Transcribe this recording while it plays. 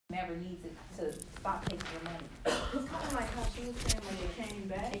Never needs it to stop taking your money. It's kind of like how she was saying when it came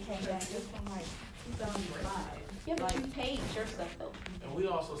back. It came back. It's from like 2005. Yeah, but you paid your stuff though. And we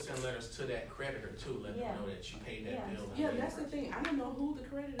also send letters to that creditor too, letting them know that you paid that bill. Yeah, that's the thing. I don't know who the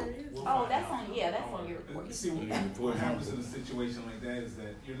creditor is. Oh, that's on your report. See, what happens in a situation like that is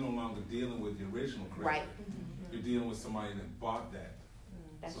that you're no longer dealing with the original creditor. Right. You're dealing with somebody that bought that.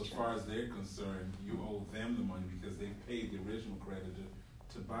 That's so as true. far as they're concerned, you owe them the money because they paid the original creditor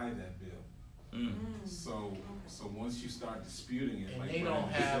to buy that bill. So once you start disputing it, and like they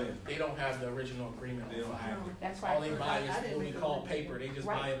don't have the original agreement. They don't have it. That's right. All they buy is what we call paper. They just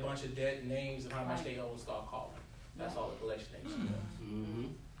buy a bunch of debt names and how much they owe and start calling. That's all the collection agency does.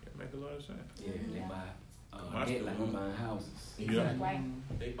 That make a lot of sense. Yeah, they buy debt like I'm buying houses. Exactly. Right.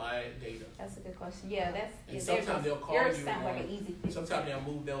 They buy data. That's a good question. Yeah, that's. And sometimes they'll call yours you. sounds like an easy fix. Sometimes they'll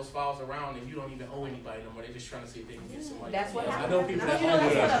move those files around and you don't even owe anybody no more. They're just trying to see if they can get some money. That's what I happens. know people that You know, owe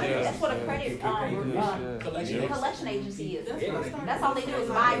that's what a credit collection agency is. That's all they do is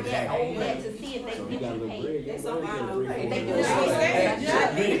buy debt, old debt to see if they can get you paid. They do this.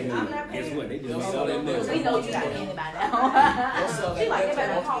 I'm not Guess paying. what? They just sell that We know you're not paying it by now. They'll sell She that like, debt they to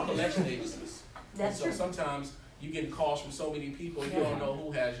better call multiple me. collection agencies. That's So true. sometimes you get calls from so many people, you don't know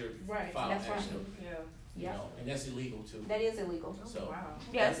who has your Right. file That's right. actually. You Yeah. know, and that's illegal too. That is illegal. So Wow.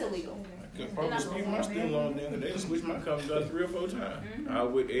 Yeah, it's illegal. Cause probably speak my student loan then, they switched my company about 3 or 4 times. I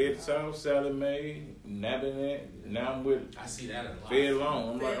was with Ed South, Sally Mae, Nabinet, now I'm with I see that a lot. Fed Loan.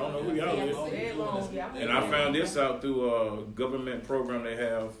 I'm like, I don't know who y'all is. And I found this out through a government program they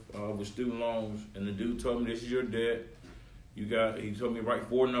have with student loans, and the dude told me this is your debt. He told me to write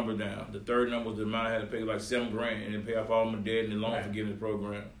 4 numbers down. The third number was the amount I had to pay, like $7 grand, and then pay off all my debt and the loan forgiveness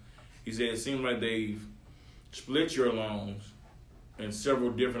program. He said it seems like they've split your loans in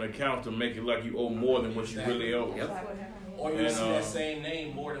several different accounts to make it like you owe more than what you really owe. Or you see that same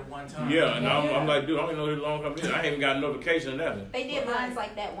name more than one time. Yeah, and I'm like, dude, I don't even know who the loan company is. I ain't even got a notification of nothing. They did mines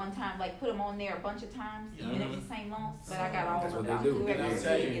like that one time, like put them on there a bunch of times, and it was the same loans. But I got all That's of what them. they do. Whoever I'll you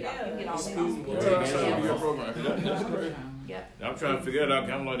tell you. get all Excuse of me, them. we'll Yeah, take that's that. your program. That's great. Yep. I'm trying to figure it out.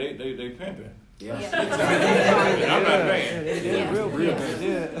 I'm like, they pimping. Yeah. I'm not paying.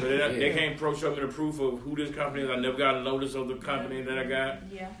 Yeah. But they can't show me the proof of who this company is. I never got a notice of the company that I got.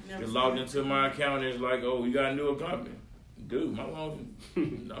 Yeah. They logged into my account and it's like, oh, you got a new company. Dude, my loan,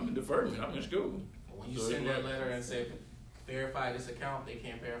 I'm in deferment. I'm in school. When you send that letter and say, verify this account, they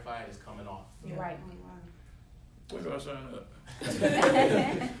can't verify it, it's coming off. Right. Where do I sign up?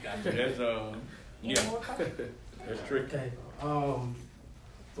 Gotcha. That's that's tricky. Okay.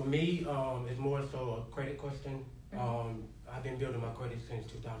 For me, it's more so a credit question. I've been building my credit since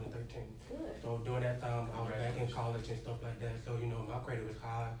 2013. Good. So during that time, I was back in college and stuff like that. So, my credit was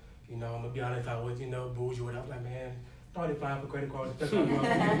high. I'm gonna be honest, I was, bougie. I was like, man, started applying for credit cards, especially on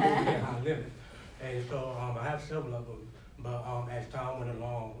high limit. And so I have several of them. But as time went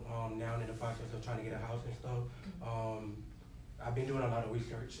along, now I'm in the process of trying to get a house and stuff. I've been doing a lot of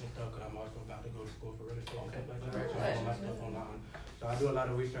research and stuff because I'm also about to go to school for real estate and stuff like that. So I do all my stuff online. So I do a lot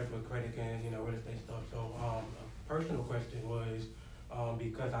of research with credit and real estate stuff. So a personal question was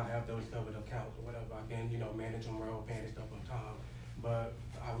because I have those several accounts or whatever, I can manage them well, paying and stuff on time. But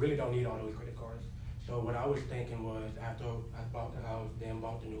I really don't need all those credit cards. So what I was thinking was after I bought the house, then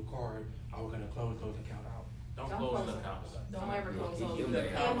bought the new card, I was gonna close those accounts out. Don't close the accounts. Don't ever close those. Keep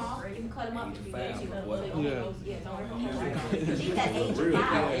Pay them off. You can cut them up if you get to. Yeah, don't ever close them. Leave that age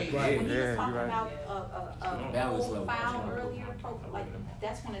file. When you was talking about a old file earlier, like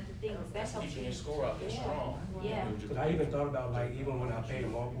that's one of the things that helps Keeping you. your score up is strong. Yeah. Because I even thought about even when I pay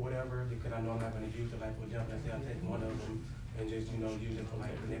them off or whatever, because I know I'm not gonna use it. Like for example, let's say I take one of them and just use it for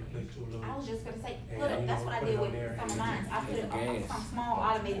like Netflix or I was just gonna say, And, that's what I put did it on with there some of and mine. I put some small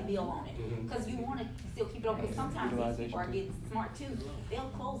automated bill on it. Mhm. Cause you wanna still keep it open, because sometimes these people are getting smart too. They'll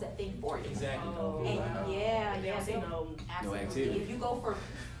close that thing for you. Exactly. And yeah, No absolutely. activity. If you go for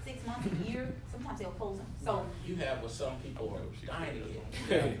 6 months, a year, sometimes they'll close them. So, You have what some people are dying to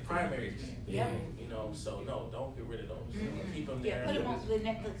get. You have primary. yeah. So no, don't get rid of those. Keep them Yeah, there. put them on the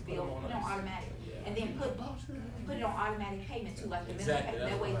Netflix bill, them on put it on us. automatic. Yeah. And then put it on automatic payment too, like the minimum Exactly, payment. That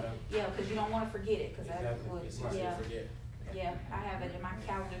that's way, what yeah, because you don't wanna forget it, cause that's Exactly. what, It's easy to yeah. forget. Yeah, I have it in my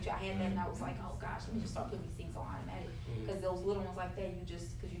calendar too. I had that and I was like, oh gosh, let me just start putting these things on automatic. Cause those little ones like that,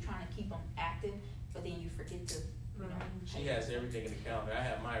 cause you're trying to keep them active, but then you forget to, She has everything in the calendar. I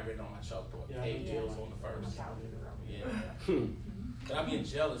have mine written on my chalkboard. Yeah. Pay Yeah. bills on the on my first. calendar. Yeah. But I'm getting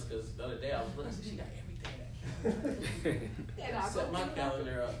jealous because the other day I was looking, she got everything in that calendar. And I'll Set go my through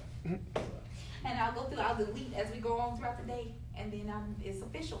calendar up. And I'll delete as we go on throughout the day, and then it's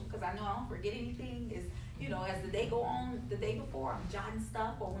official, cause I know I don't forget anything. you know, as the day go on, the day before, I'm jotting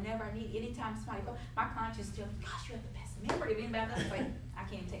stuff, or whenever I need, anytime somebody go, my client just tell me, gosh, you have the best memory of anybody. I was like, I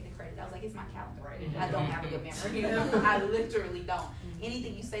can't even take the credit. I was like, it's my calendar. I don't have a good memory. I literally don't.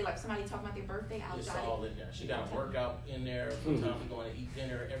 Anything you say, like somebody talking about their birthday, I'll It's jot all it. in there. She got a workout in there. Sometimes we're going to eat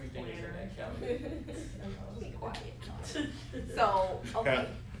dinner. Everything is in that calendar. Be quiet. So, okay.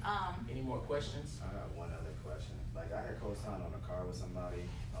 Any more questions? I got one other question. Like, I had co-signed on a car with somebody,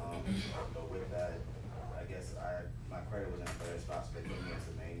 but with that, I guess my credit was in a better spot, so they put me as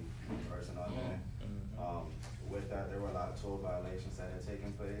the main person on there. With that, there were a lot of toll violations that had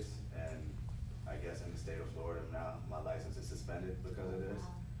taken place, and I guess in the state of Florida now, my license is suspended because of this.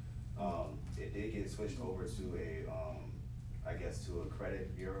 It did get switched over to a, I guess, to a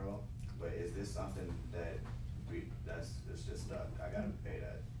credit bureau, but is this something that it's just stuck? I gotta pay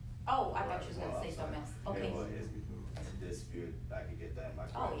that. Oh, I thought you was gonna say something else. Okay. Yeah, well, it's a dispute, I could get that in my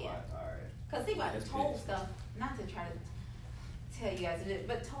Oh, credit yeah. line. All right. Cause think about That's toll good. stuff, not to try to tell you guys,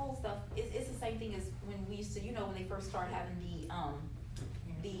 but toll stuff, it's the same thing as when we used to, you know, when they first started having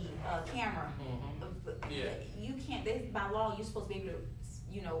the camera. Yeah. You can't, by law, you're supposed to be able to,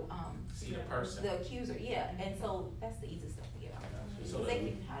 you know, See the person. the accuser, yeah, and so that's the easiest stuff to get out. So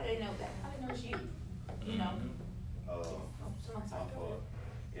How do they know that? How do they know it's you? You know? Oh, I'm sorry. my fault.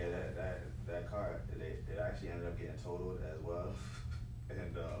 Yeah, that car, it actually ended up getting totaled as well.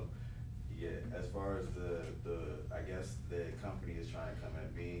 And, yeah, as far as the I guess the company is trying to come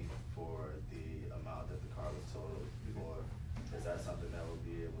at me for the amount that the car was totaled for. Is that something that will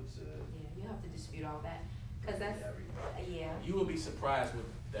be able to? Yeah, you have to dispute all that, cause that's, yeah. You will be surprised with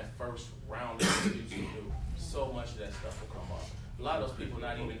that first round of disputes you do. So much of that stuff will come up. A lot of those people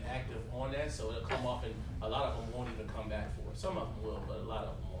are not even active on that, so it'll come off, and a lot of them won't even come back for it. Some of them will, but a lot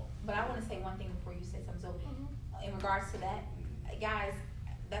of them won't. But I wanna say one thing before you say something, so in regards to that, guys,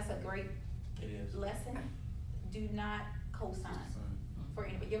 that's a great It is. lesson. Do not co-sign for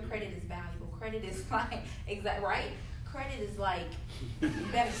anybody. Your credit is valuable. Credit is like, right? Credit is like,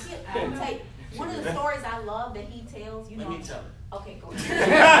 better shit. I'll tell you, one of the stories I love that he tells, you know. Let me tell it. Okay, go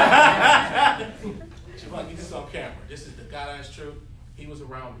ahead. Javon, get this on camera. This is the God's truth. He was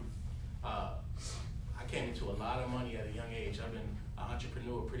around me. I came into a lot of money at a young age. I've been an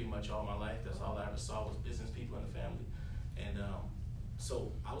entrepreneur pretty much all my life. That's all I ever saw was business people in the family. And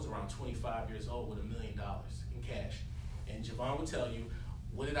so I was around 25 years old with $1 million in cash. And Javon would tell you,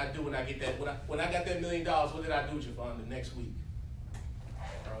 what did I do when I get that? When I got that $1 million, what did I do, Javon, the next week?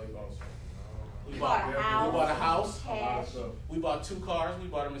 We bought a house. Cash. We bought 2 cars. We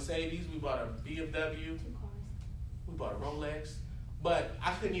bought a Mercedes. We bought a BMW. We bought a Rolex. But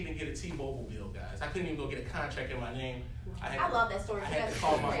I couldn't even get a T-Mobile bill, guys. I couldn't even go get a contract in my name. I love that story. I had to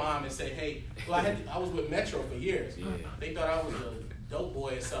call my mom and say, hey, well, I was with Metro for years. Yeah. They thought I was a dope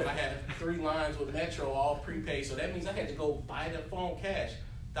boy or something. I had 3 lines with Metro, all prepaid. So that means I had to go buy the phone cash,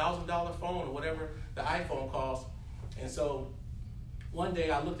 $1,000 phone or whatever the iPhone costs. And so one day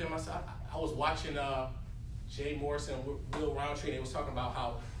I looked at myself. I was watching Jay Morrison and Will Roundtree, and they was talking about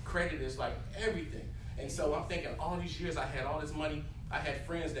how credit is like everything. And so I'm thinking, all these years I had all this money. I had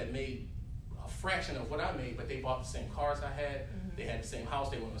friends that made a fraction of what I made, but they bought the same cars I had. They had the same house.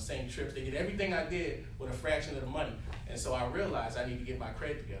 They went on the same trips. They did everything I did with a fraction of the money. And so I realized I need to get my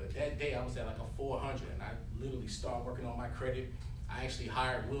credit together. That day I was at like a 400, and I literally started working on my credit. I actually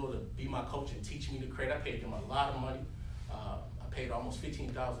hired Will to be my coach and teach me the credit. I paid him a lot of money. I paid almost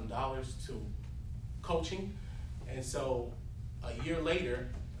 $15,000 to coaching. And so a year later,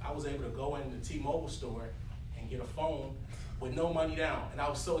 I was able to go in the T-Mobile store and get a phone with no money down. And I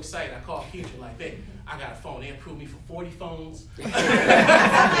was so excited. I called Keisha like, hey, I got a phone. They approved me for 40 phones. Excited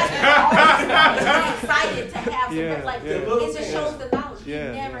to have some, like, it just shows the knowledge. You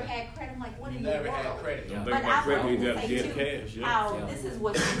never had credit. I'm like, what in the world? Never had credit. Don't But think I about credit, want you to gotta say get too, cash. Yeah. how this is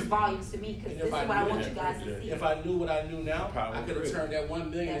what speaks volumes to me, because this is what I want you guys to see. If I knew what I knew now, Power I could have credit. turned that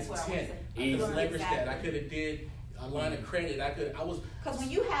 $1 million That's into what I 10. want to say. I could have leveraged that. I Exactly. could have did a line of credit. Because when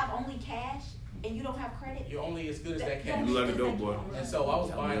you have only cash and you don't have credit, You're only as good as that cash. You like a dope boy. And so I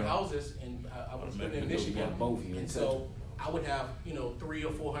was buying houses, and I was living in Michigan, both of you. and so I would have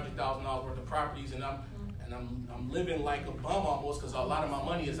 $300,000 or $400,000 worth of properties, and I'm living like a bum almost, because a lot of my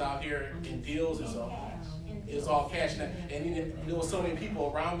money is out here in deals, and so it's all cash. And then there was so many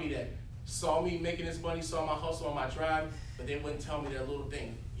people around me that saw me making this money, saw my hustle on my drive, but they wouldn't tell me that little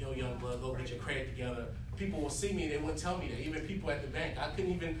thing. Yo, young blood, go get your credit together. People will see me, they wouldn't tell me that. Even people at the bank, I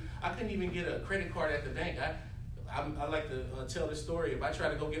couldn't even get a credit card at the bank. I like to tell this story. If I try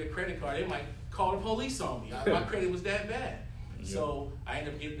to go get a credit card, they might call the police on me. My credit was that bad. So I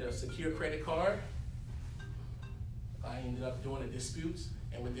ended up getting a secure credit card. I ended up doing the disputes,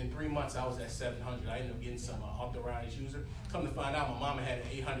 And within 3 months, I was at 700. I ended up getting some authorized user. Come to find out, my mama had an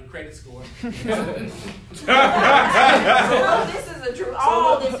 800 credit score. So this is the truth.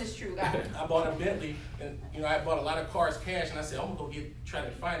 All this is true, guys. I bought a Bentley, and I bought a lot of cars cash, and I said, I'm gonna go try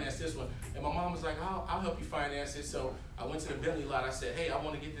to finance this one. And my mom was like, I'll help you finance it. So I went to the Bentley lot. I said, hey, I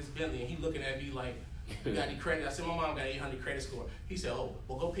want to get this Bentley, and he looking at me like, you got any credit? I said, my mom got 800 credit score. He said, oh,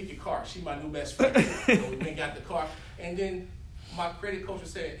 well, go pick your car. She my new best friend. So we went and got the car, and then my credit coach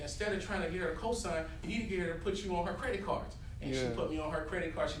said, instead of trying to get her a cosign, you need to get her to put you on her credit cards. And she put me on her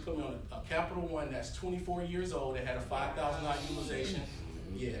credit card. She put me on a Capital One that's 24 years old. It had a $5,000 utilization.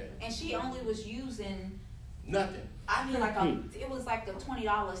 Yeah. And she only was using nothing. I mean, it was like a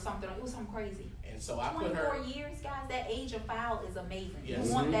 $20 something. It was something crazy. And so I put her. 24 years, guys. That age of file is amazing. Yes.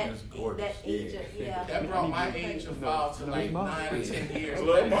 You want that age of That brought my age of file to like 9 or 10 years.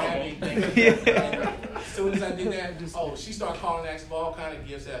 As soon as I did that, she started calling, asking for all kind of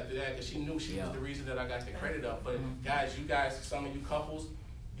gifts after that because she knew she was the reason that I got the credit up. But guys, some of you couples,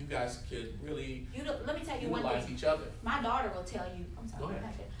 you guys could really let me tell you one utilize thing. each other. My daughter will tell you. I'm sorry. Go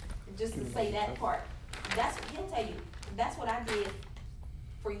ahead. Just to say that part. He'll tell you. That's what I did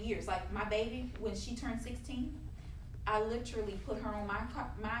for years. Like my baby, when she turned 16, I literally put her on my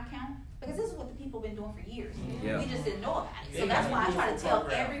account because this is what the people been doing for years. Yeah. We just didn't know about it. So that's why I try to tell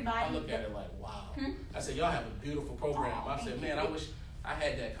everybody. I look at it like, wow. I said, y'all have a beautiful program. I said, man, I wish I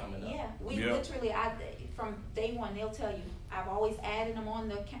had that coming up. Yeah, literally, from day one, they'll tell you, I've always added them on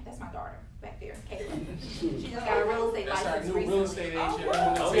the account. That's my daughter back there, Caitlin. She just got a real estate license That's our new recently. real estate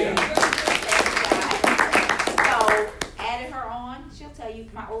agent. So, added her on. She'll tell you,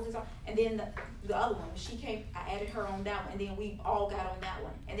 my oldest, and then the other one, she came, I added her on that one, and then we all got on that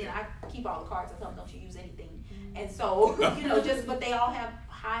one. And then I keep all the cards. I tell them, don't you use anything. And so, but they all have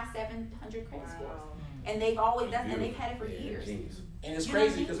high 700 credit scores. And they've always, and they've had it for years. And it's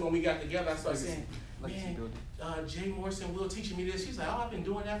crazy because when we got together, I started saying, man, Jay Morrison, Will teaching me this. She's like, I've been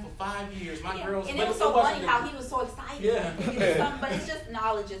doing that for 5 years. My girls. And it was so funny how he was so excited. Yeah. But it's just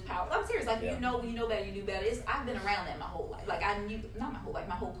knowledge is power. I'm serious. Like, when you know better, you do better. I've been around that my whole life. Like, I knew, not my whole life,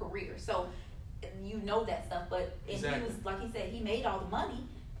 my whole career. So, you know that stuff. But he was, like he said, he made all the money,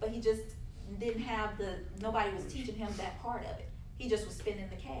 but he just didn't have nobody was teaching him that part of it. He just was spending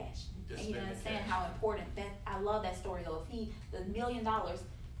the cash. And he didn't understand how important that. I love that story though. If the $1 million,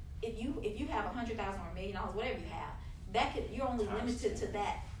 if you have $100,000 or $1 million, whatever you have, you're only limited to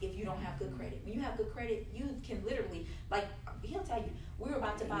that if you don't have good credit. When you have good credit, you can literally, like he'll tell you, we were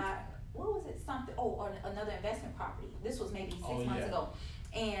about to buy, what was it, another investment property. This was maybe 6 months ago,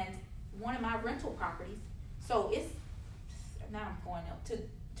 and one of my rental properties. So now I'm going up to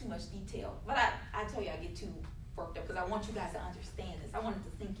too much detail, but I tell you I get too worked up because I want you guys to understand this. I want it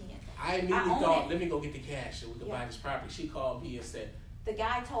to sink in. I immediately thought, let me go get the cash so we can buy this property. She called me and said, the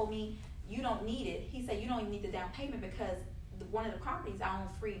guy told me, you don't need it. He said, you don't even need the down payment because one of the properties I own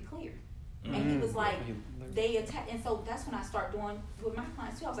free and clear. And he was like, and so that's when I start doing with my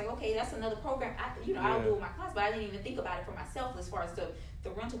clients too. I was like, okay, that's another program. I'll do it with my clients, but I didn't even think about it for myself as far as the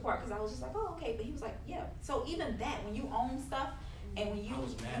rental part because I was just like, oh, okay. But he was like, yeah. So even that, when you own stuff and when you have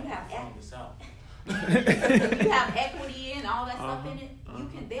you have equity and all that stuff in it, you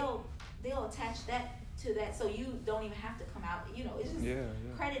can they'll attach that to that, so you don't even have to come out. It's just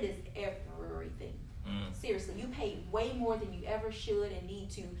credit is everything. Seriously, you pay way more than you ever should and need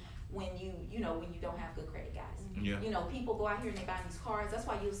to when you don't have good credit, guys. People go out here and they buy these cars. That's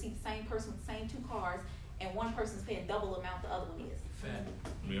why you'll see the same person with the same 2 cars, and one person's paying double amount the other one is.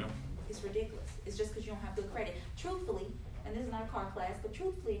 Yeah. It's ridiculous. It's just because you don't have good credit. Truthfully, and this is not a car class, but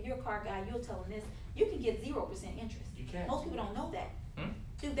truthfully, if you're a car guy, you'll tell them this: you can get 0% interest. You can. Most people don't know that.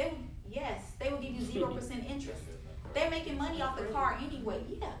 Dude, they will give you 0% interest. They're making money off the car anyway.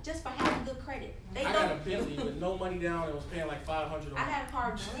 Yeah, just for having good credit. I got a Bentley with no money down and was paying like $500. I had a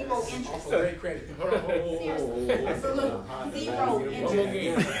car 0 interest. Great credit. Seriously, 0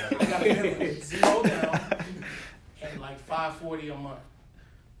 interest. I got a Bentley 0 down and like $540 a month.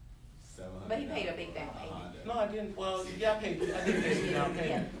 But he paid a big down payment. No, I didn't. Well, I did pay a down payment.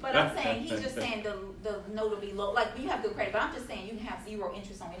 Yeah, but I'm saying he's just saying the note will be low. Like you have good credit, but I'm just saying you can have 0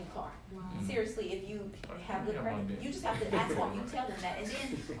 interest on any car. Seriously, if you have good credit, you just have to ask for them. You tell them that, and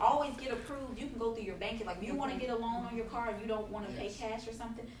then always get approved. You can go through your bank. Like if you want to get a loan on your car and you don't want to pay cash or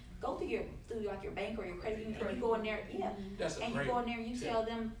something, go through your bank or your credit union, and you go in there. Yeah, That's and you go in there and you tell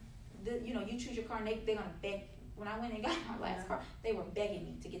them, you choose your car, and they're gonna bank when I went and got my last car, they were begging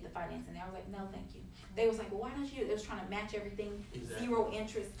me to get the financing. I was like, no, thank you. They was like, well, why don't you? They was trying to match everything, Exactly. 0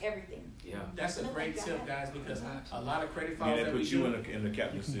 interest, everything. Yeah. That's a great tip, guys, because a lot of credit Yeah, files they that we put you do. in the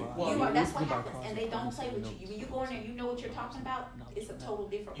captain's seat. Well, That's what happens, and they don't play with you. When you go in there, you know what you're talking about. It's a total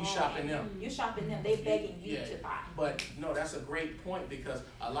different. You ball shopping game. them. You shopping them. They begging you Yeah. to buy. But no, that's a great point because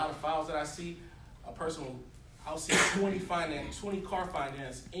a lot of files that I see, a person will, I'll see 20 car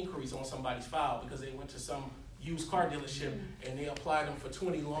finance increase on somebody's file because they went to some used car dealership and they applied them for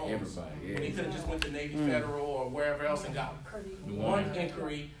 20 loans. Everybody, yeah. When they could have just went to Navy Federal or wherever else and got one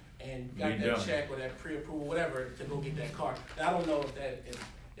inquiry and got Be that done. check or that pre-approval, whatever, to go get that car. And I don't know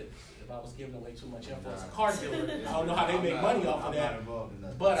if I was giving away too much info as a car dealer. I don't know how they make money off of that.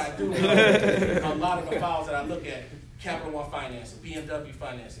 But I do know a lot of the files that I look at, Capital One financing, BMW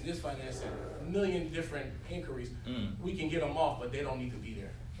financing, this financing, a million different inquiries. We can get them off, but they don't need to be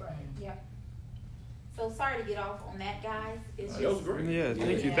there. Right. Yeah. So sorry to get off on that, guys. It's That was just great. Yeah,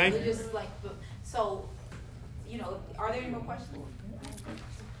 thank you, thank we're you. just like, so, you know, are there any more questions?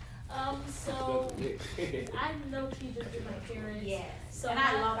 So I know she just did my parents. Yes. So And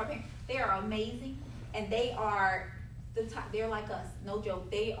I love our parents. They are amazing, and they are the top. They're like us. No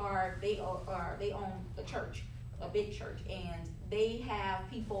joke. They own a church, a big church, and they have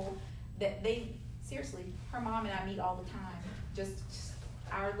people that seriously. Her mom and I meet all the time. Just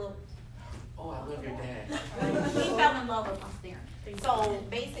our little. Oh, I love your dad. We fell in love with us there. So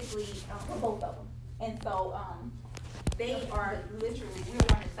basically, both of them. And so they are literally, we're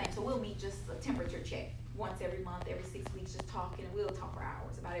one and the same. So we'll meet just a temperature check once every month, every 6 weeks, just talking, and we'll talk for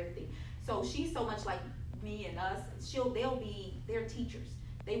hours about everything. So she's so much like me and us. They're teachers.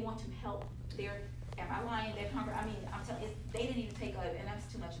 They want to help am I lying? They're hungry. I mean, I'm telling you, they didn't even take and that's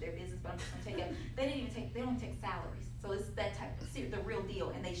too much of their business, but I'm just gonna take it. They don't take salaries. So it's that type of the real deal,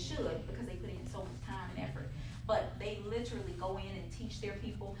 and they should because they put in so much time and effort. But they literally go in and teach their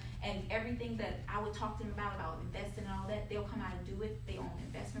people, and everything that I would talk to them about investing and all that, they'll come out and do it. They own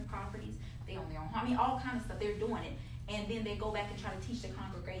investment properties, they own their own, I mean, all kinds of stuff. They're doing it, and then they go back and try to teach the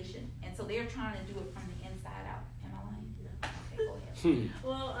congregation, and so they're trying to do it from the inside out. Am I lying? Okay, go ahead.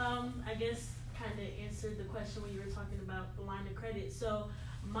 Well, I guess kind of answered the question when you were talking about the line of credit. So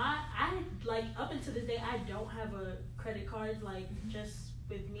up until this day, I don't have a credit card, just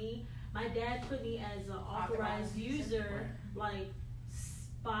with me. My dad put me as an authorized user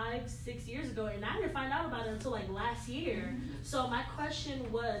 5-6 years ago, and I didn't find out about it until last year. So my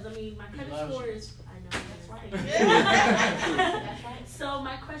question was, my credit score is, I know. That's right. So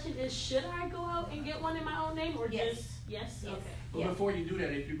my question is, should I go out and get one in my own name, or Yes. just, yes? Okay. But before you do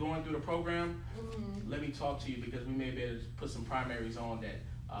that, if you're going through the program, let me talk to you because we may be able to put some primaries on that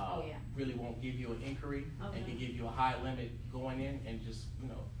really won't give you an inquiry and can give you a high limit going in and just,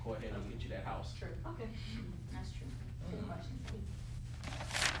 go ahead and get you that house. True. Okay. That's true. Good question.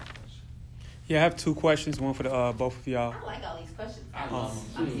 Yeah, I have 2 questions, one for the both of y'all. I like all these questions. I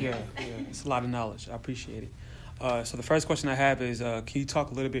love them. Yeah, it's a lot of knowledge. I appreciate it. So the first question I have is, can you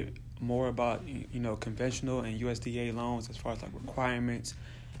talk a little bit more about, conventional and USDA loans as far as requirements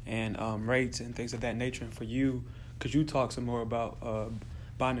and rates and things of that nature? And for you, could you talk some more about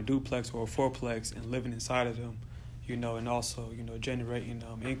buying a duplex or a fourplex and living inside of them, and also, generating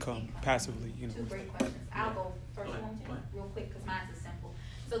income passively, 2 great questions. I'll go first one real quick because mine's is simple.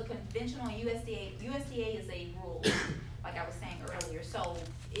 So conventional and USDA is a rule, like I was saying earlier. So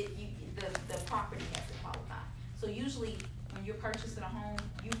the property has to qualify. So usually when you're purchasing a home,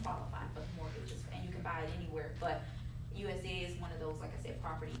 you qualify for the mortgages and you can buy it anywhere. But USDA is one of those, like I said,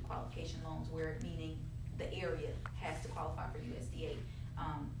 property qualification loans meaning the area has to qualify for USDA.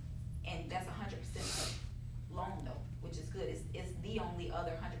 And that's 100% loan though, which is good. It's the only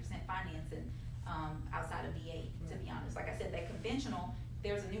other 100% financing outside of VA, to be honest. Like I said, that conventional,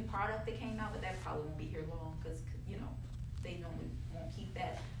 there's a new product that came out, but that probably won't be here long because they normally won't keep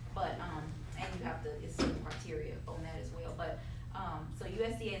that. But and you have it's certain criteria on that as well. But so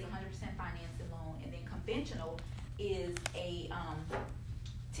USDA is 100% financing loan, and then conventional is a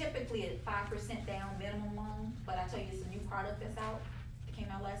typically a 5% down minimum loan. But I tell you, it's a new product that's out. It came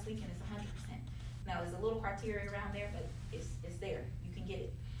out last week, and it's 100%. Now there's a little criteria around there, but it's there. You can get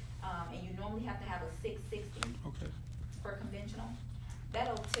it, and you normally have to have a 660 for conventional.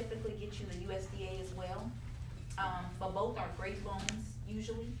 That'll typically get you the USDA as well. But both are great loans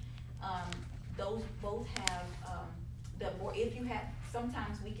usually. Those both have if you have,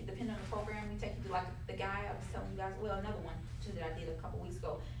 sometimes we can, depending on the program, we take you to, like the guy I was telling you guys, another one too that I did a couple weeks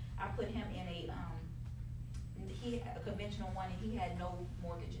ago. I put him in a conventional one, and he had no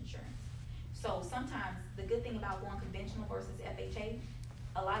mortgage insurance. So sometimes the good thing about going conventional versus FHA,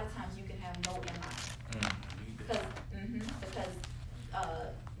 a lot of times you can have no MI. Because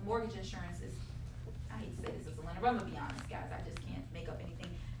mortgage insurance is, I hate to say this as a lender, but I'm gonna be honest, guys, I just can't make up anything.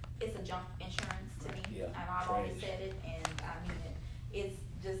 It's a junk insurance to me, Yeah, and I've always trash. said it, and I mean it. It's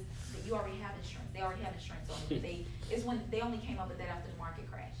just that you already have insurance. They already have insurance on it. It's when they only came up with that after the market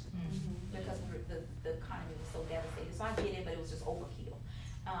crashed, because the economy was so devastated. So I get it, but it was just overkill.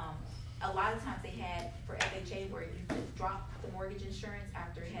 A lot of times they had for FHA where you could drop the mortgage insurance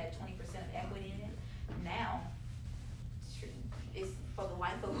after it had 20% of equity in it. Now it's for the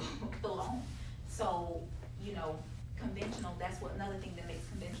life of the loan. So, you know, conventional, that's what another thing that makes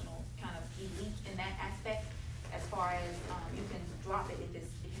conventional kind of elite in that aspect, as far as you can drop it if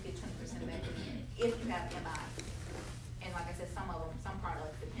you get 20% of equity in it, if you have MI. And like I said, some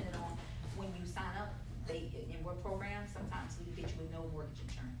products, depending on when you sign up, in what program, sometimes we get you with no mortgage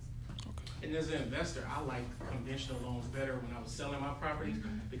insurance. And as an investor, I like conventional loans better when I was selling my properties,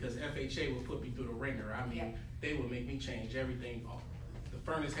 because FHA would put me through the ringer. I mean, they would make me change everything. The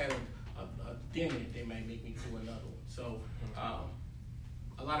furnace had a dent in it, they might make me do another one. So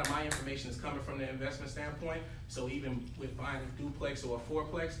a lot of my information is coming from the investment standpoint. So even with buying a duplex or a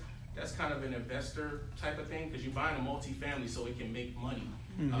fourplex, that's kind of an investor type of thing, because you're buying a multifamily so it can make money,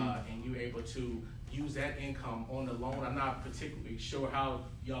 and you're able to use that income on the loan. I'm not particularly sure how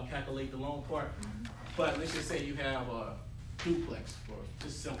y'all calculate the loan part, but let's just say you have a duplex, for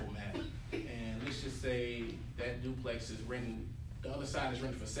just simple math, and let's just say that duplex is renting, the other side is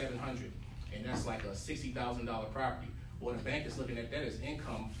renting for $700, and that's like a $60,000 property. Well, the bank is looking at that as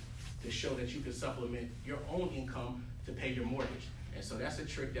income to show that you can supplement your own income to pay your mortgage. And so that's a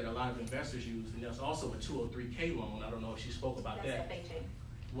trick that a lot of investors use, and there's also a 203K loan. I don't know if she spoke about that. That's FHA.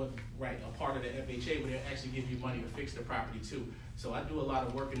 Right, a part of the FHA, where they actually give you money to fix the property too. So I do a lot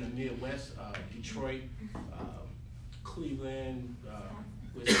of work in the Midwest, Detroit, Cleveland,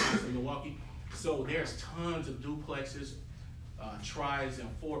 Wisconsin, Milwaukee. So there's tons of duplexes, tris, and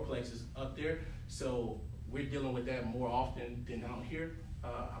fourplexes up there. So we're dealing with that more often than out here.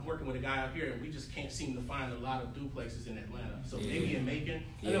 I'm working with a guy out here, and we just can't seem to find a lot of duplexes in Atlanta. So maybe in Macon,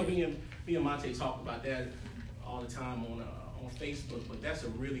 I know me and Monte talk about that all the time on Facebook, but that's a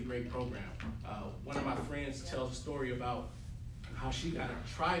really great program. One of my friends tells a story about how she got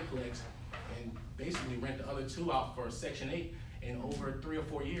a triplex and basically rent the other two out for Section 8, and over 3 or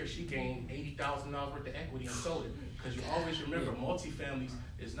 4 years, she gained $80,000 worth of equity and sold it. Because you always remember, multifamilies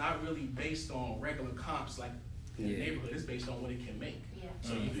is not really based on regular comps like in the neighborhood. It's based on what it can make. Yeah.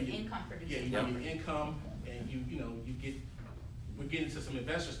 So you do your income producing. Yeah, you do your income, and you get. We're getting into some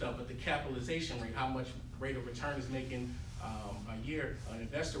investor stuff, but the capitalization rate, how much rate of return is making a year. An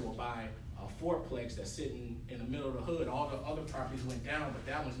investor will buy a fourplex that's sitting in the middle of the hood. All the other properties went down, but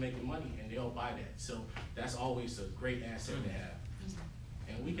that one's making money, and they'll buy that. So that's always a great asset to have.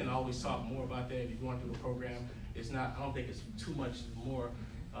 And we can always talk more about that if you're going through the program. It's not, I don't think it's too much more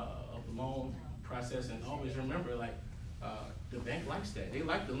of the loan process. And always remember, like, the bank likes that. They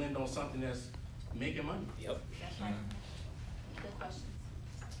like to lend on something that's making money. Yep. That's right. Good questions.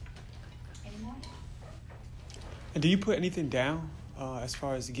 Any more? And do you put anything down as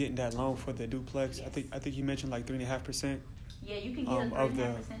far as getting that loan for the duplex? Yes. I think you mentioned like 3.5%. Yeah, you can get a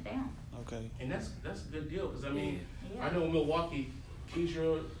 3.5% down. Okay. And that's a good deal, because I mean, I know in Milwaukee,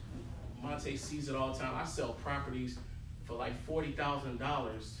 Keisha, Monte sees it all the time. I sell properties for like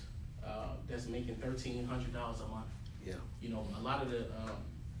 $40,000 that's making $1,300 a month. Yeah. You know, a lot of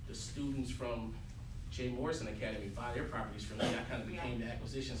the students from J. Morrison Academy buy their properties from me. I kind of became the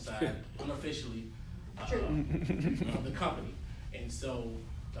acquisition side unofficially of the company. And so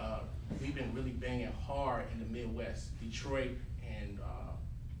we've been really banging hard in the Midwest, Detroit and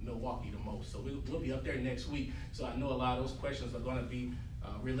Milwaukee the most. So we'll be up there next week. So I know a lot of those questions are going to be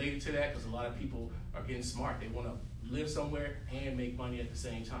related to that, because a lot of people are getting smart. They want to live somewhere and make money at the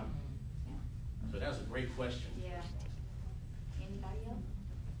same time. So that's a great question. Yeah. Anybody else?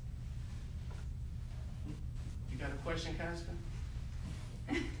 You got a question, Casper?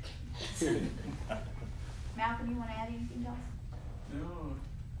 Malcolm, you want to add anything else? No.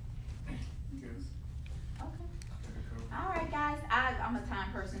 Yes. Okay. All right, guys. I'm a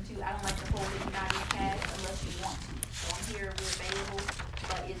time person too. I don't like to hold anybody's cash unless you want to. So I'm here. We're available,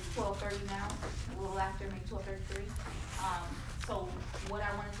 but it's 12:30 now. A little after, maybe 12:33. So what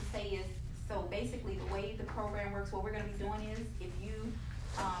I wanted to say is, so basically the way the program works, what we're going to be doing is, if you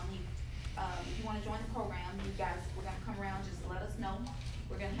want to join the program, you guys, we're going to come around. Just let us know.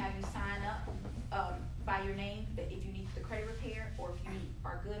 We're going to have you sign up by your name, that if you need the credit repair, or if you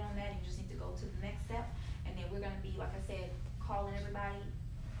are good on that, you just need to go to the next step. And then we're going to be, like I said, calling everybody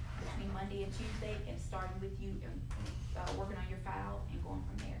between Monday and Tuesday, and starting with you and working on your file and going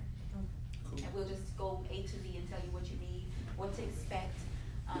from there. And we'll just go A to Z and tell you what you need, what to expect,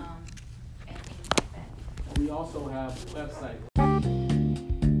 and things like that. We also have a website.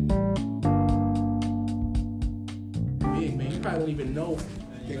 Big man, you probably don't even know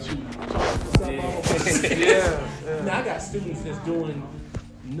that you. Yeah. Now I got students that's doing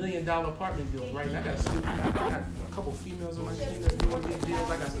 $1 million apartment deals right now. I got a couple females on my team that's doing big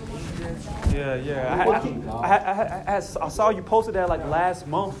deals. I got some agents. Yeah. I saw you posted that like last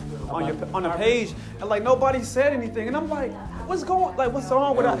month on the page, and like nobody said anything, and I'm like, what's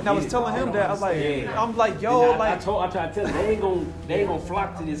wrong with that? And I was telling him that I was like, I'm like, yo, I tried to tell them they ain't gonna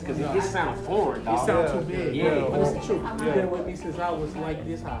flock to this because it sounds foreign, dog. It sounds too big. Yeah, but it's the truth. He's been with me since I was like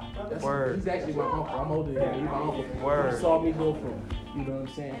this high. Word. He's actually my uncle. I'm older than him. He's my uncle. Word. He saw me go from, you know what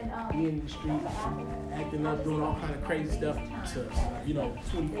I'm saying, being in the street, acting up, doing all kind of crazy stuff to,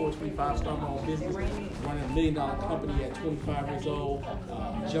 24, 25, starting my own business, running $1 million company at 25 years old,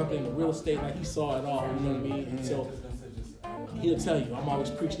 jumping into real estate like he saw it all, you know what I mean? And so he'll tell you, I'm always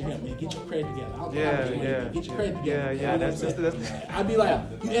preaching to him, man, get your credit together. Get your creddit together. Yeah, that's I'd be like,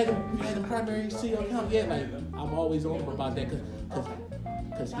 you had the primary CEO account yet? Like, I'm always on him about that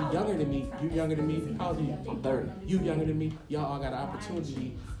because he's younger than me. You younger than me. How old are you? I'm 30. You younger than me. Y'all all got an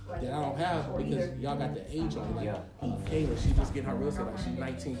opportunity that I don't have because y'all got the age on it. Like, Taylor, she just getting her real estate.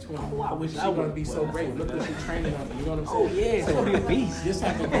 Like, she's 19, 20. I wish she gonna be so great. Look what she's training on. You know what I'm saying? Oh yeah, so be a beast. This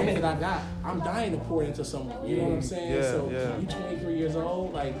type of thing that I got, I'm dying to pour into someone. You know what I'm saying? You 23 years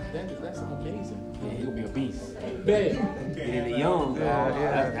old, like that's amazing. Yeah, you gonna be a beast. Babe. And the young,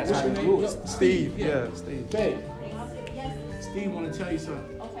 that's how they do it. Steve. Yeah, Steve. Babe. Steve want to tell you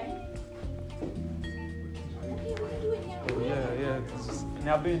something. Yeah. And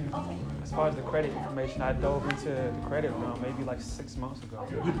I've been, as far as the credit information, I dove into the credit realm maybe like 6 months ago.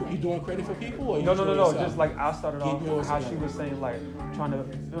 You doing credit for people? Or No. Just like I started off how she was saying, like trying to,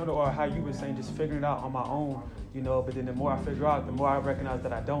 or how you were saying, just figuring it out on my own. But then the more I figure out, the more I recognize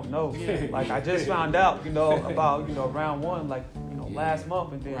that I don't know. Like I just found out, about, round one, like, last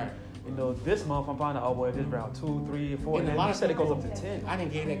month, and then. This month I'm finding out, this round 2, 3, 4, and then you said it goes up to 10. I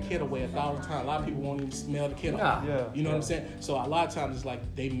didn't give that kid away 1,000 times. A lot of people won't even smell the kid. You know what I'm saying? So a lot of times it's like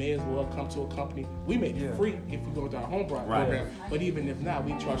they may as well come to a company. We make it free if we go to our home program. But even if not,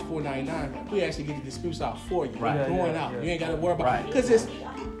 we charge $4.99. We actually get the disputes out for you. Going out. You ain't got to worry about it. Because it's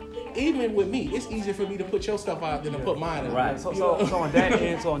even with me, it's easier for me to put your stuff out than to put mine out. Right. So on that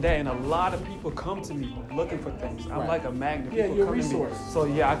end, a lot of people come to me looking for things. I'm like a magnet. Yeah, people you're a come resource. To me. So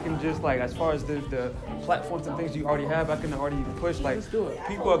I can just like, as far as the platforms and things you already have, I can already push. Like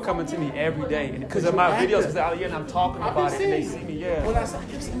people are coming to me every day because of my videos. Because and I'm talking about it, and they see me. When I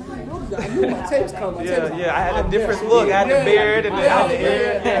knew my tapes coming. I had a different look. I had the beard and the out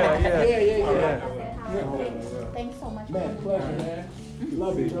there. Yeah. Thanks so much. Man, pleasure, man.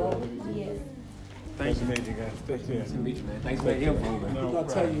 Love you, bro. Yes. Thank you. Guys. Take care. Nice to meet you, man. Thanks for the info, man. I'm gonna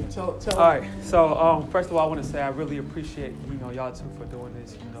tell you. Tell. All right. So first of all, I want to say I really appreciate y'all two for doing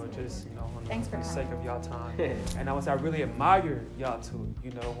this. Just Thanks for the coming. sake of y'all time. And I want to say I really admire y'all too.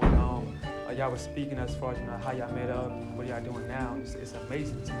 When y'all was speaking as far as how y'all met up, what y'all doing now. It's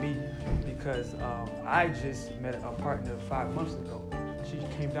amazing to me because I just met a partner 5 months ago. She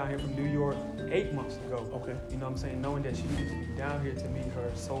came down here from New York 8 months ago. Okay. You know what I'm saying? Knowing that she needed to be down here to meet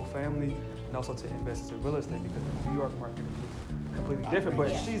her soul family and also to invest into real estate because the New York market is completely different.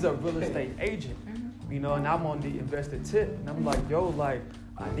 But she's a real estate agent, and I'm on the investor tip. And I'm like,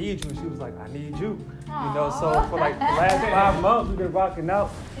 I need you. And she was like, I need you. So for like the last 5 months, we've been rocking out.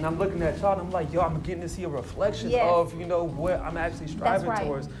 And I'm looking at y'all and I'm like, I'm getting to see a reflection of, what I'm actually striving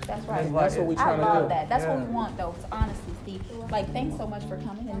towards. That's right. And that's what we're trying to do. I love that. That's what we want, though. Honestly, Steve. Like, thanks so much for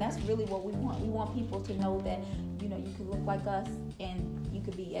coming. And that's really what we want. We want people to know that, you could look like us and you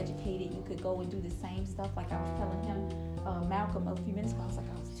could be educated. You could go and do the same stuff. Like I was telling him, Malcolm, a few minutes ago, I was like,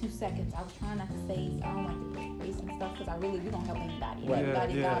 I was 2 seconds. I was trying not to say, I don't like to put race and stuff because we don't help anybody.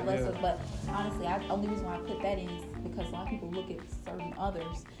 Everybody, God bless us. But honestly, the only reason why I put that in is because a lot of people look at certain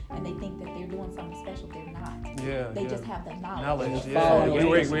others and they think that they're doing something special. They're not. They just have the knowledge. We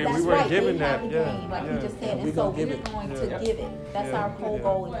were given that. Like you just said. And so we're going to give it. That's our whole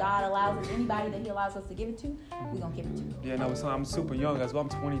goal. If God allows us, anybody that He allows us to give it to, we're going to give it to. So I'm super young as well. I'm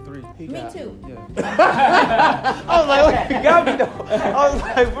 23. Me too. Yeah. I was like, you got me though. I was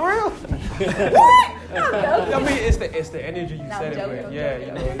like, for real? I mean, it's the energy you said it with.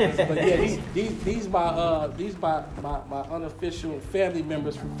 But these my unofficial family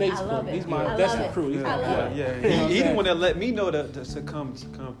members from Facebook. These my investment crew. He the one that let me know to come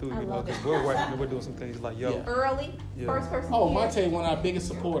through. Because we're doing some things like early. First person. Oh, Monte, one of our biggest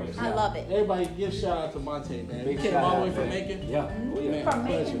supporters. I love it. Everybody give shout out to Monte, man. He came all the way from Macon. Yeah. Man, from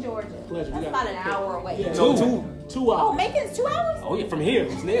Macon, Georgia. That's about an hour away. Yeah, 2 hours. Oh, Macon's 2 hours? Oh yeah, from here,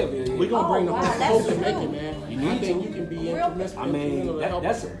 Snellville. Yeah. We're gonna bring the wow, whole that's folks to true. Macon, man. I think you can be interested. I mean,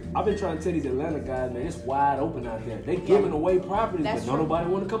 that's. I've been trying to tell these Atlanta guys, man, it's wide open out there. They giving away properties, That's but true. nobody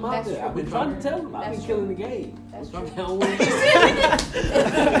want to come out That's there. true. I've been trying to tell them. I've been That's killing true. the game. That's true. I don't want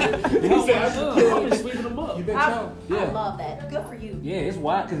to. I've been sweeping them up. You've been I telling. Yeah. love that. Good for you. Yeah, it's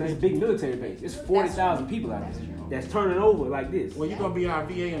wide because it's a big military base. It's 40,000 people out there that's turning over like this. Well, you're gonna be our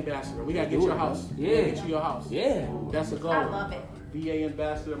VA ambassador. We gotta get your house. We Yeah. gotta get you your house. Yeah. That's a goal. I love it. VA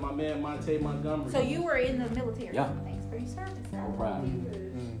ambassador, my man Monte Montgomery. So you were in the military. Yeah. Thanks for your service. No problem.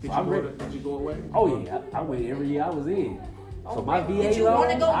 Did So I'm ready. did you go away? Oh yeah, I went every year I was in. So my VA Did you loan,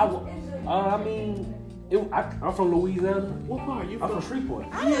 wanna go? I mean, I'm from Louisiana. What part? You I'm from? from Shreveport.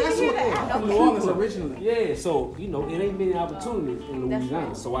 I didn't that's hear what- that. I'm from No. New Orleans originally. Yeah, so it ain't many opportunities in That's Louisiana,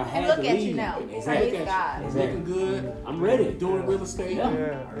 right. so I And had look to at leave. you now. Exactly. Praise God. Looking good. I'm ready. Doing real estate. Yeah.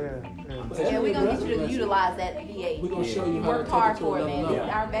 Yeah, we're gonna get you to utilize that VA. We're gonna show you You how to worked take hard it to for it, another man. level.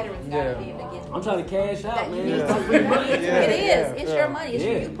 Our veterans gotta be able to get. I'm trying to cash out, that. man. You need It's to- free money. It is. It's your money. It's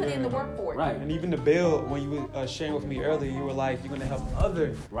Yeah. you put in the work for it. Right. And even the bill, when you were sharing with me earlier, you were like, you're gonna help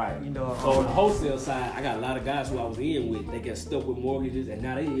other, Right. you know. So on the wholesale side, I got a lot of guys who I was in with. They get stuck with mortgages, and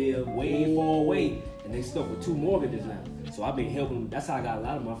now they live way far away, and they stuck with 2 mortgages now. So I've been helping them. That's how I got a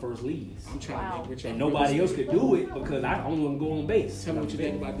lot of my first leads. I'm trying to make rich. And off nobody real else estate. could do it because I only want to go on base. Tell me what you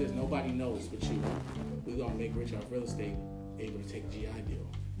think about this. Nobody knows but you. We're gonna make rich off real estate, able to take a GI deal.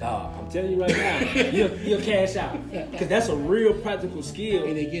 Dog, I'm telling you right now, you'll cash out. Because that's a real practical skill.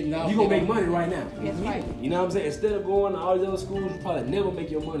 And they getting out. You're going to make money right now. That's right. You know what I'm saying? Instead of going to all these other schools, you probably never make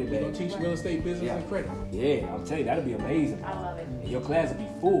your money We're back. gonna teach real estate business and credit. Yeah, I'm telling you, that'll be amazing. I love it. And your class will be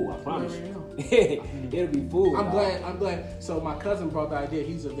full, I promise Yeah, you. It'll be full. I'm dog. glad. So my cousin brought the idea.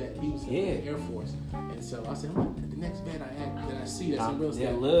 He's a vet. He was in Yeah. the Air Force, and so I said, the next vet that I see that's in real They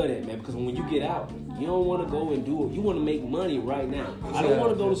estate. love that, man, because when you get out, you don't want to go and do it. You want to make money right now. I don't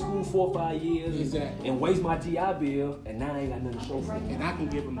want to go to school 4 or 5 years Exactly. and waste my GI bill, and now I ain't got nothing to show for it. And I can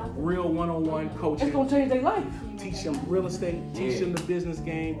give them a real one-on-one coaching. It's going to change their life. Teach them real estate. Teach Yeah. them the business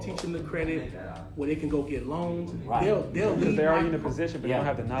game. Teach them the credit, where they can go get loans. Right. They'll Because leave they're already in my, a position, but Yeah. they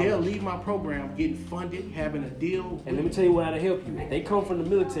don't have the they'll knowledge. leave my program getting funded, having a deal. And let me tell you what that'll help you. If they come from the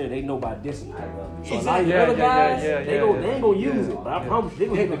military, they know about discipline. So a lot of Exactly. the other guys, Yeah, they ain't gonna use it. But I promise you, they're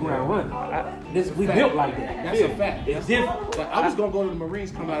gonna hit the ground running. We Fact. built like that. That's Yeah. a fact. It's different. Like, I was gonna go to the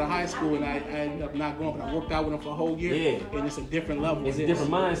Marines coming out of high school, and I ended up not going. But I worked out with them for a whole year, Yeah. and it's a different level. It's a It different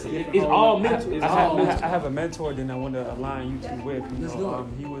is. mindset. Different It's whole all level. mental. It's I all have- mental. I have a mentor that I want to align you two with. You Let's know, do it.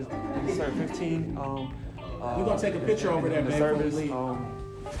 he was he served 15. We're gonna take a picture over there, in the man, before we service. leave.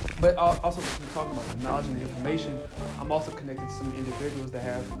 But also talking about the knowledge and the information, I'm also connected to some individuals that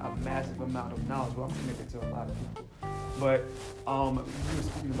have a massive amount of knowledge. Well, I'm connected to a lot of people. But we were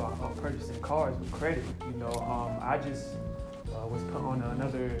speaking about purchasing cars with credit. You know, I just was put on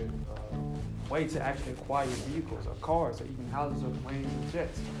another way to actually acquire vehicles or cars or even houses or planes or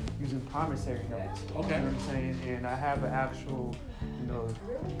jets using promissory notes. Okay. You know what I'm saying? And I have an actual, you know,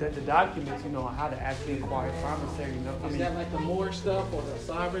 the documents, you know, on how to actually acquire promissory notes. Is that like the Moore stuff or the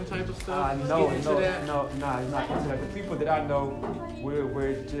sovereign type of stuff? Let's No, get into that. no, it's not into that. The people that I know, we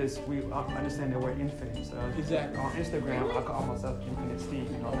understand that we're infants. Exactly. On Instagram, I call myself Infinite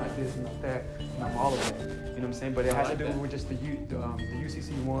Steve. You know, I'm like this and like that, and I'm all of that. You know what I'm saying? But it has to do with just the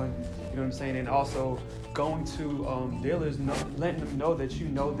UCC one. You know what I'm saying? And also going to dealers, letting them know that you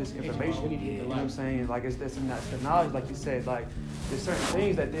know this information. You know what I'm saying? Like it's the knowledge, like you said. Like there's certain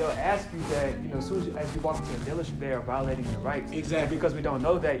things that they'll ask you that, you know, as soon as you walk into a dealership, they are violating your rights. Exactly. Because we don't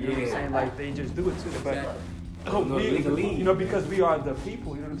know that. You know what I'm saying? Like they just do it to them. But Exactly. you know, because we are the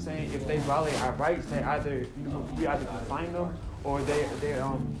people. You know what I'm saying? If they violate our rights, they either we either can fine them or they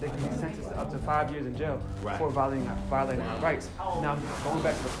can be sentenced to up to 5 years in jail for violating our rights. Now going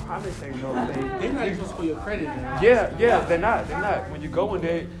back to the promissory note, They're not even supposed to put your credit in. yeah, they're not. When you go in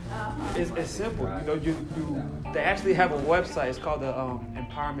there, it's simple. You know, they actually have a website. It's called the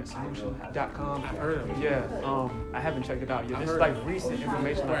empowermentsolution.com. I've heard of it. Yeah, I haven't checked it out yet. This is like recent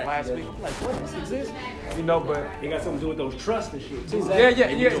information like last week. I'm like, what, this exists? You know, but They got something to do with those trusts and shit too.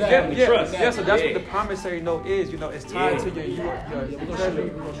 yeah. Trust. Yeah, so that's what the promissory note is. You know, it's tied to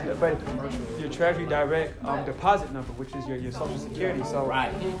your Treasury Direct deposit number, which is your Social Security. So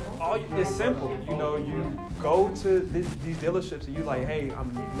it's simple. You know, you go to these dealerships and you like, hey,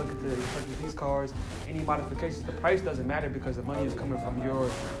 I'm looking to purchase these cars. Any modifications, the price doesn't matter because the money is coming from your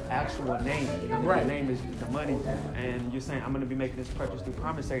actual name. Your name is the money, and you're saying I'm going to be making this purchase through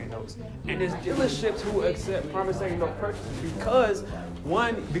promissory notes. And there's dealerships who accept promissory note purchases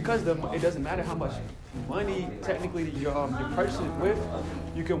because it doesn't matter how much money technically you're purchasing it with,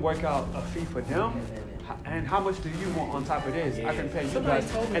 you can work out a fee for them. And how much do you want on top of this? I can pay you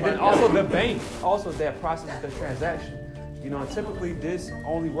guys. And then also the bank, also that processes the transaction. You know, typically this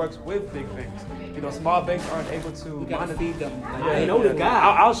only works with big banks. You know, small banks aren't able to monitor them. I know the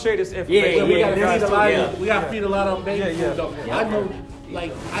guy. I'll share this information. We gotta feed a lot of them baby food though. I know.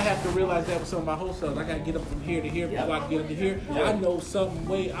 Like, I have to realize that with some of my wholesales. I got to get up from here to here before I can get up to here. I know some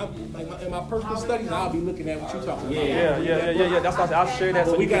way, in my personal studies, I'll be looking at what you're talking about. Yeah. That's why I'll share that.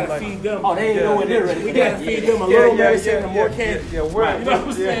 But so we got to feed them. Oh, they ain't know what they're ready. We got to feed them a little medicine and more candy. Yeah, you know what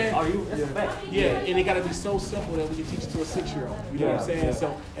I'm saying? That's a fact. Yeah, and it got to be so simple that we can teach it to a 6-year-old. You know what I'm saying?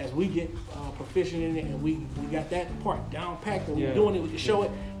 So as we get proficient in it and we got that part down packed and we're doing it, we can show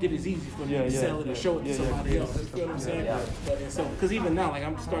it, then it's easy for them to sell it or show it to somebody else. You feel what I'm saying? But so, because even now, like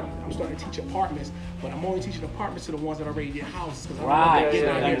I'm starting to teach apartments, but I'm only teaching apartments to the ones that already did houses, because I'm getting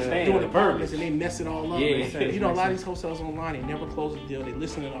out here doing apartments and they mess it all up. You know, a lot of these wholesalers online, they never close a deal. They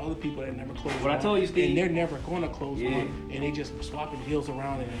listen to other people that never close. What I told you, Steve, and they're never going to close one, and they just swapping deals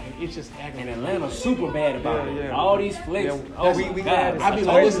around, and it's just aggravating. And Atlanta's super bad about it. All these flicks. We I be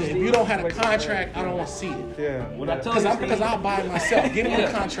like, listen, if you don't have a contract, I don't want to see it. Because I'll buy it myself. Get me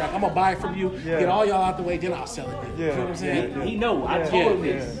a contract. I'm gonna buy it from you. Get all y'all out the way, then I'll sell it. You know what I'm saying? He know. I told him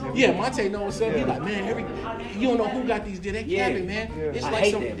this. Yeah, Monte knows what's up. He's like, man, you don't know who got these deals. They capping, man. It's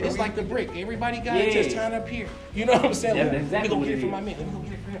like it's like the brick. Everybody got it, just tying up here. You know what I'm saying? That's exactly we gonna what get it it from is. my man. Let me go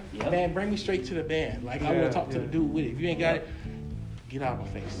get it from him. Man, bring me straight to the band. Like I want to talk to the dude with it. If you ain't got it, get out of my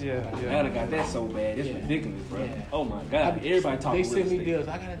face. Atlanta got that so bad. It's ridiculous, bro. Oh my God. Everybody talking. They send me deals.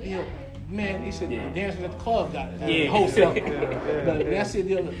 I got a deal. Man, they said dancing at the club got it. Wholesale. But that's the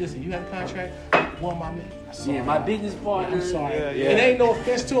deal. Listen, you have a contract. One my man. My business partner. I'm sorry. It ain't no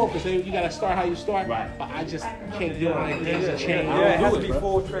offense to them because you got to start how you start. Right. But I just can't do things and change. It has to be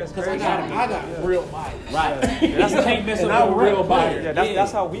full transparency. Because I got real buyers. Right. That's the can't mess up. And I'm a real buyer.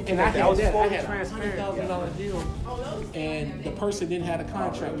 That's how we can. And I was full I had a transparent. $100,000 deal, and the person didn't have a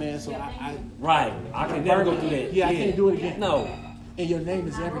contract, man. So I can never go through that. Yeah, I can't do it again. No. And your name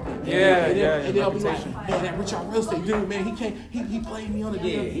is everything. And they'll be like, man, that Richard Real Estate dude, man, he played me on the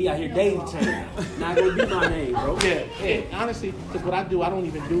deal. He out here dating chain. Not gonna be my name, bro. Yeah. Honestly, because what I do, I don't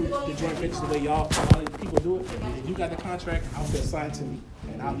even do the joint ventures the way a lot of people do it. If you got the contract, I'll say assign to me,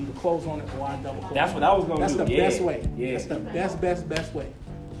 and I'll either close on it or I double close. That's what I was gonna do. That's the best way. That's the best way.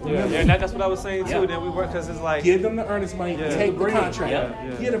 And that's what I was saying too. Then we work because it's like give them the earnest money, take the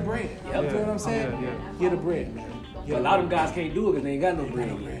contract, get the bread. You know what I'm saying? Get the bread, man. A lot of them guys can't do it because they ain't got no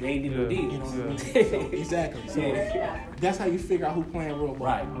bread yet. They ain't even deals. Exactly. So that's how you figure out who playing real ball.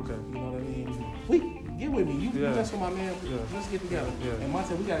 Right. Okay. You know what I mean? Get with me. You mess with my man. Let's get together. And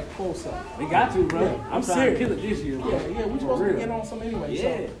Monte, we got to close up. We got to, bro. I'm trying to kill it this year, bro. Yeah. We supposed to get on some anyway.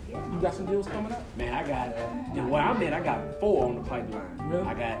 So you got some deals coming up? Man, I got where I'm at. I got 4 on the pipeline. Really?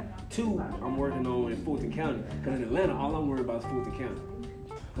 I got 2 I'm working on in Fulton County. Because in Atlanta, all I'm worried about is Fulton County.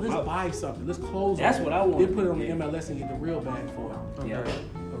 Let's buy something. Let's close. That's what I want. Then put it on the MLS and get the real bag for it. Yeah.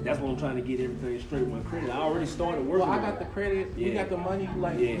 That's what I'm trying to get everything straight with my credit. I already started working. Well, I got the credit. We got the money.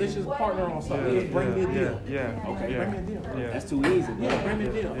 Like, let's just partner on something. Let's bring me a deal. Okay. Bring me a deal. That's too easy. Yeah, bring me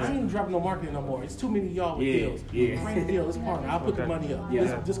a deal. I ain't even dropping no marketing no more. It's too many of y'all with deals. Bring me a deal. Let's partner. I'll put the money up.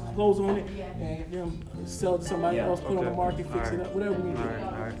 Let's just close on it and then sell it to somebody else. Put it on the market, fix it up, whatever we need to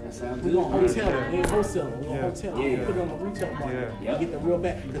do. We're gonna hotel it. We ain't wholesaling. We're gonna hotel it. We'll put it on the retail market. Get the real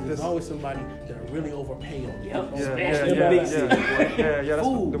bag because there's always somebody that really overpay on it. That's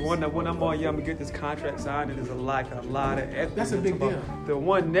the one I'm on. I'm gonna get this contract signed, and there's a lot of equity. That's a big deal. The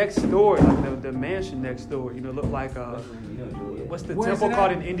one next door, like the mansion next door, look like what's the temple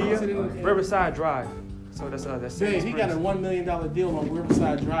called in India? Riverside Drive. So that's man, he got a $1 million deal on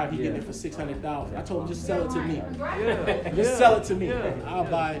Riverside Drive. He getting it for $600,000. I told him just sell it to me. Just sell it to me. I'll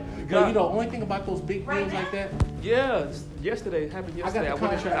buy it. But only thing about those big deals like that. Yesterday it happened. Yesterday I got the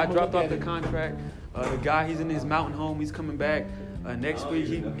contract. I dropped off the contract. The guy, he's in his mountain home. He's coming back. Next week,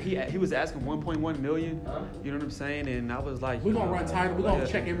 he was asking 1.1 million. You know what I'm saying? And I was like, we're gonna run title. We're gonna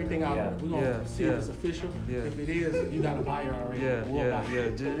check everything out. We're gonna see if it's official. If it is, you got a buyer already.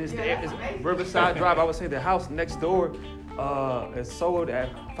 It's Riverside Drive. I would say the house next door is sold at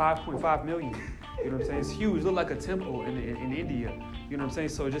 5.5 million. You know what I'm saying? It's huge. It looks like a temple in India. You know what I'm saying?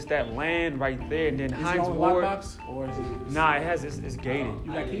 So just that land right there, and then Hines Ward. Box, or is it? Nah, it's gated.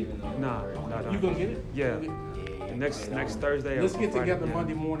 You got key? Nah. You gonna get it? Yeah. Next Thursday. Let's get together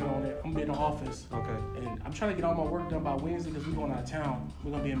Monday morning on it. I'm gonna be in the office. Okay. And I'm trying to get all my work done by Wednesday because we're going out of town.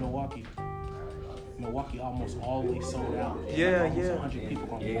 We're gonna be in Milwaukee. Milwaukee almost always sold out. Yeah. 100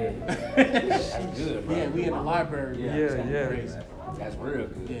 people. Good, bro. Yeah, we in the library. Yeah. That's real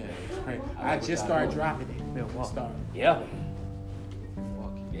good. Yeah, it's crazy. I just started dropping it. Yeah.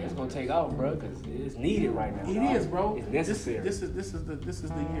 Yeah, it's gonna take off, bro, because it's needed right now. It is, bro. It's necessary. This is the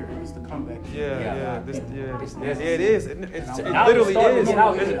year. This is the comeback. It is. It literally is.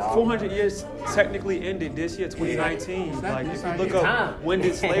 It's 400 years technically ended this year, 2019. Like if you look up when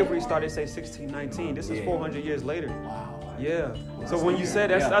did slavery started, say 1619. This is 400 years later. Wow. Yeah. So when you say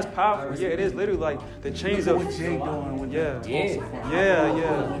that's powerful, yeah, it is literally like the change of what Jay doing with yeah.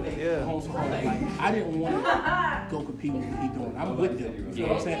 I didn't want to go compete with what he's doing. I'm with them. You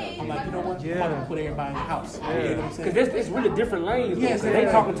know what I'm saying? I'm like, you know what? I'm gonna put everybody in the house. You know what I'm saying? Because it's really different lanes. Yes, they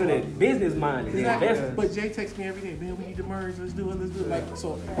talking to the business mind. Exactly. But Jay texts me every day, man, we need to merge. Let's do it. Like,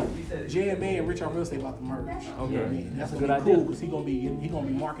 so Jay and me and Rich Real Estate about to merge. Okay. I mean, that's a gonna good be idea. cool because he's gonna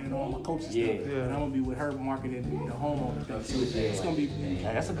be marketing all my coaches stuff. And I'm gonna be with her marketing the homeowner thing. So it's gonna be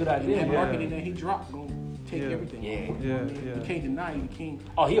that's a good idea. And marketing that he dropped gonna take everything. Yeah. You can't deny the king.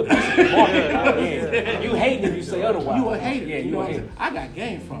 Oh, he'll be marketing. You hate if you say otherwise. You a hater. Yeah, you know a what I'm hater. saying? I got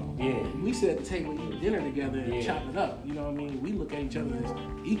game from him. Yeah. We sit at the table, eat dinner together, and chop it up. You know what I mean? We look at each other as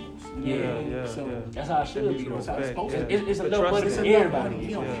equals. You know what I mean? So that's how it should be. That's how it's supposed to be. It's enough money for everybody.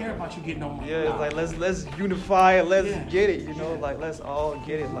 He don't care about you getting no money. Yeah, it's like let's unify it, let's get it. You know, like let's all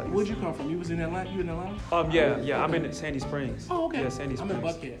get it. Like where'd you come from? You was in Atlanta. You in Atlanta? Yeah. I'm in Sandy Springs. Oh, okay. Yeah, Sandy Springs. I'm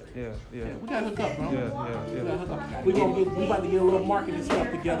in Buckhead. Yeah. We gotta hook up, bro. Yeah. We gotta hook up. We about to get a little marketing stuff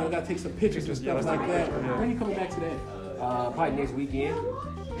together. We gotta take some pictures and stuff like that. When you coming back to that? Probably next weekend.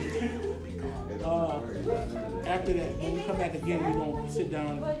 After that, when we come back again, we're gonna sit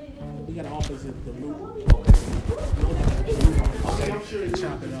down. We got an office at the Loop. Okay. I'm sure they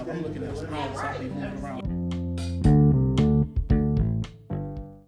chop it up. I'm looking at some products out there moving around.